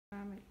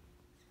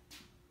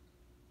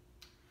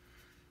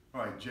All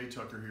right, Jay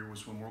Tucker here with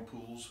Swim World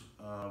Pools.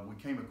 We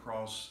came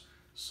across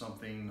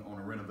something on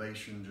a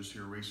renovation just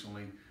here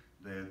recently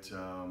that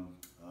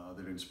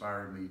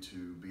inspired me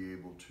to be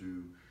able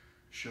to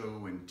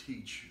show and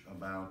teach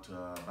about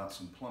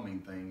some plumbing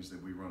things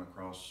that we run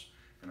across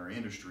in our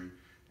industry,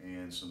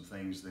 and some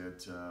things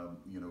that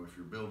if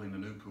you're building a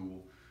new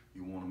pool,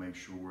 you want to make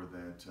sure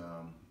that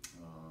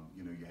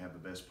you have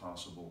the best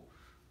possible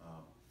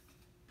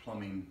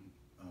plumbing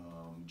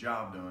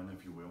job done,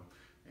 if you will,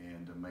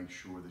 and to make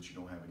sure that you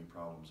don't have any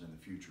problems in the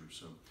future.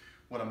 So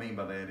what I mean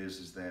by that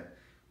is that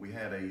we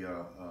had an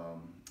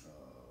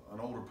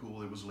older pool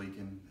that was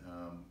leaking,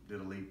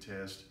 did a leak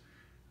test,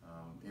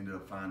 ended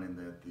up finding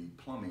that the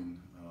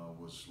plumbing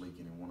was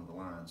leaking in one of the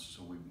lines.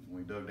 So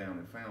we dug down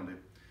and found it.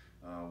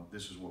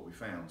 This is what we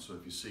found. So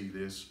if you see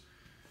this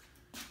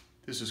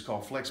is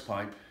called flex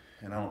pipe,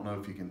 and I don't know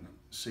if you can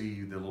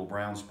see the little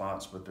brown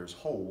spots, but there's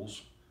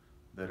holes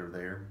that are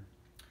there,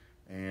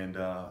 and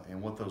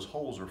what those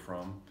holes are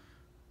from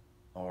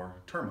are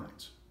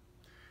termites.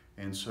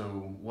 And so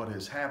what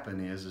has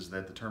happened is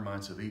that the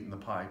termites have eaten the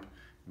pipe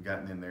and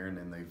gotten in there, and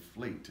then they've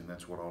leaked, and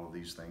that's what all of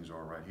these things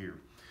are right here.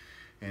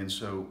 And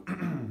so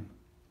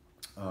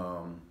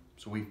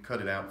so we cut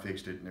it out,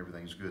 fixed it, and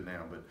everything's good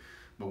now.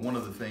 But one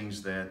of the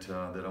things that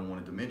I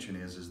wanted to mention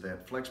is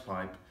that flex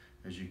pipe,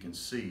 as you can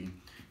see,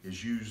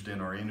 is used in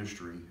our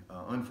industry,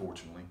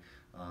 unfortunately,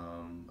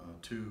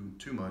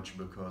 too much,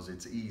 because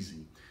it's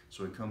easy.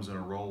 So it comes in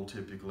a roll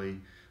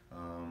typically.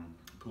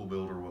 Pool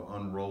builder will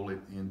unroll it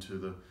into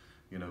the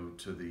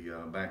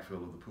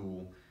backfill of the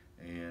pool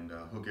and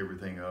hook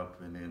everything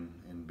up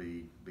and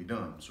be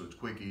done. So it's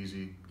quick,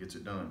 easy, gets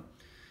it done.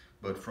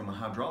 But from a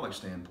hydraulic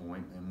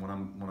standpoint, and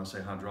when I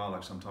say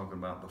hydraulics, I'm talking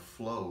about the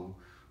flow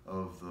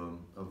of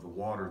the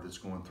water that's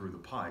going through the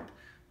pipe.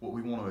 What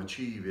we want to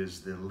achieve is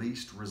the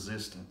least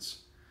resistance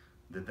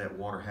that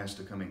water has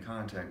to come in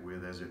contact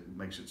with as it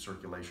makes its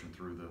circulation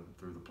through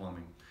the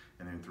plumbing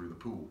and then through the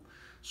pool.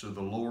 So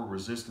the lower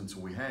resistance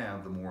we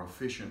have, the more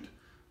efficient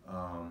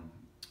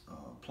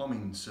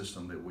plumbing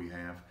system that we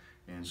have.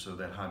 And so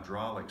that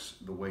hydraulics,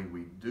 the way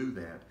we do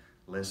that,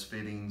 less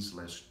fittings,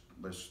 less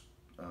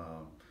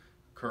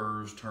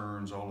curves,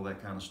 turns, all of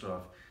that kind of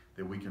stuff,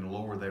 that we can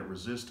lower that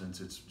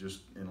resistance. It's just,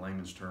 in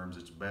layman's terms,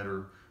 it's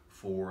better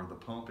for the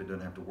pump. It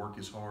doesn't have to work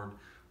as hard,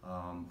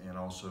 and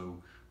also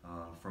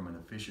from an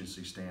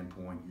efficiency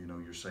standpoint,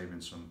 you're saving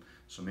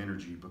some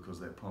energy, because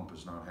that pump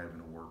is not having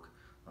to work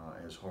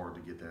as hard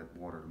to get that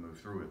water to move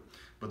through it.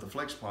 But the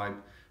flex pipe,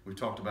 we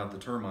talked about the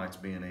termites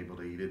being able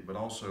to eat it, but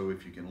also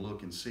if you can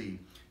look and see,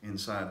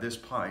 inside this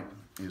pipe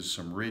is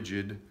some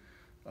rigid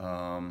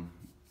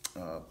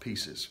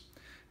pieces.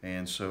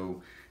 And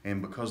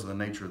because of the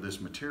nature of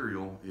this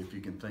material, if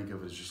you can think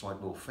of it as just like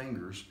little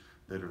fingers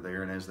that are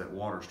there, and as that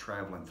water's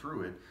traveling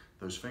through it,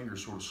 those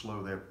fingers sort of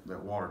slow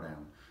that water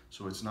down.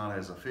 So it's not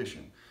as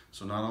efficient.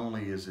 So not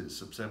only is it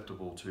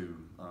susceptible to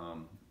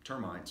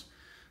termites,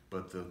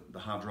 but the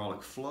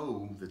hydraulic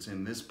flow that's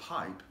in this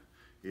pipe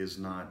is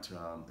not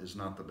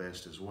the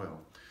best as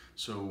well.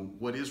 So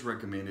what is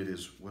recommended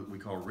is what we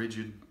call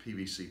rigid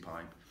PVC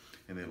pipe,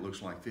 and it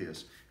looks like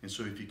this. And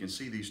so if you can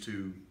see these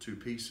two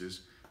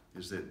pieces,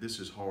 is that this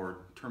is hard.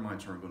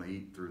 Termites aren't going to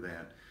eat through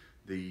that.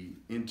 The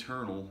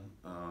internal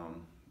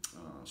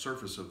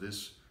surface of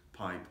this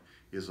pipe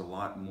is a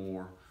lot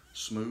more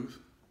smooth,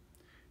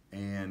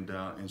 and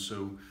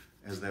so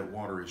as that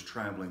water is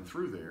traveling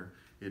through there,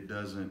 it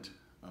doesn't.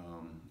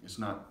 It's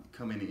not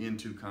coming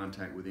into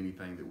contact with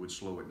anything that would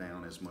slow it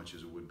down as much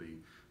as it would be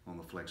on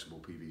the flexible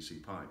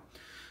PVC pipe.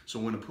 So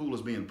when a pool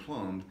is being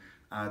plumbed,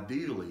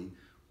 ideally,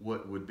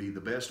 what would be the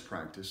best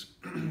practice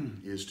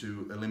is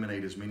to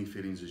eliminate as many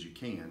fittings as you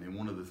can. And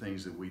one of the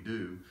things that we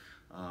do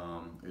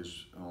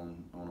is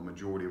on a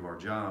majority of our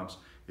jobs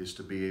is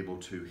to be able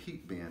to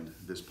heat bend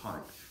this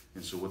pipe.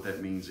 And so what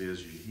that means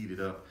is you heat it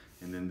up,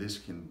 and then this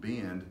can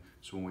bend.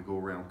 So when we go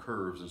around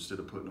curves, instead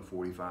of putting a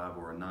 45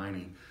 or a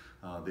 90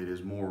 that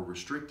is more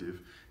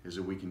restrictive, is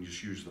that we can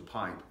just use the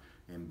pipe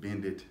and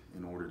bend it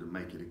in order to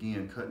make it,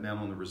 again, cut down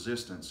on the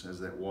resistance as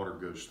that water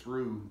goes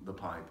through the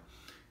pipe.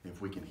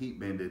 If we can heat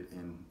bend it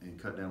and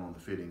cut down on the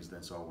fittings,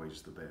 that's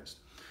always the best.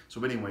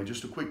 So but anyway,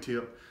 just a quick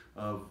tip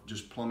of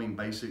just plumbing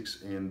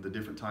basics and the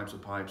different types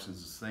of pipes and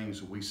things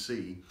that we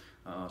see,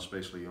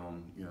 especially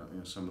on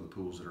in some of the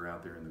pools that are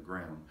out there in the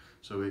ground.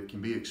 So it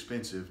can be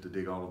expensive to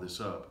dig all of this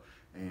up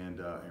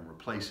and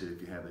replace it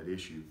if you have that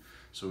issue.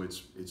 So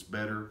it's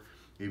better,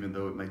 even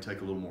though it may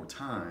take a little more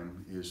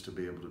time, is to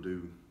be able to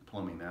do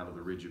plumbing out of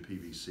the rigid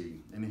PVC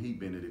and heat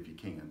bend it if you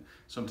can.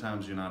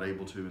 Sometimes you're not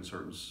able to in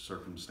certain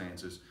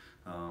circumstances,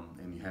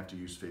 and you have to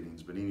use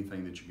fittings, but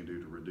anything that you can do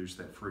to reduce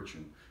that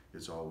friction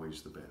is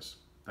always the best.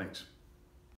 Thanks.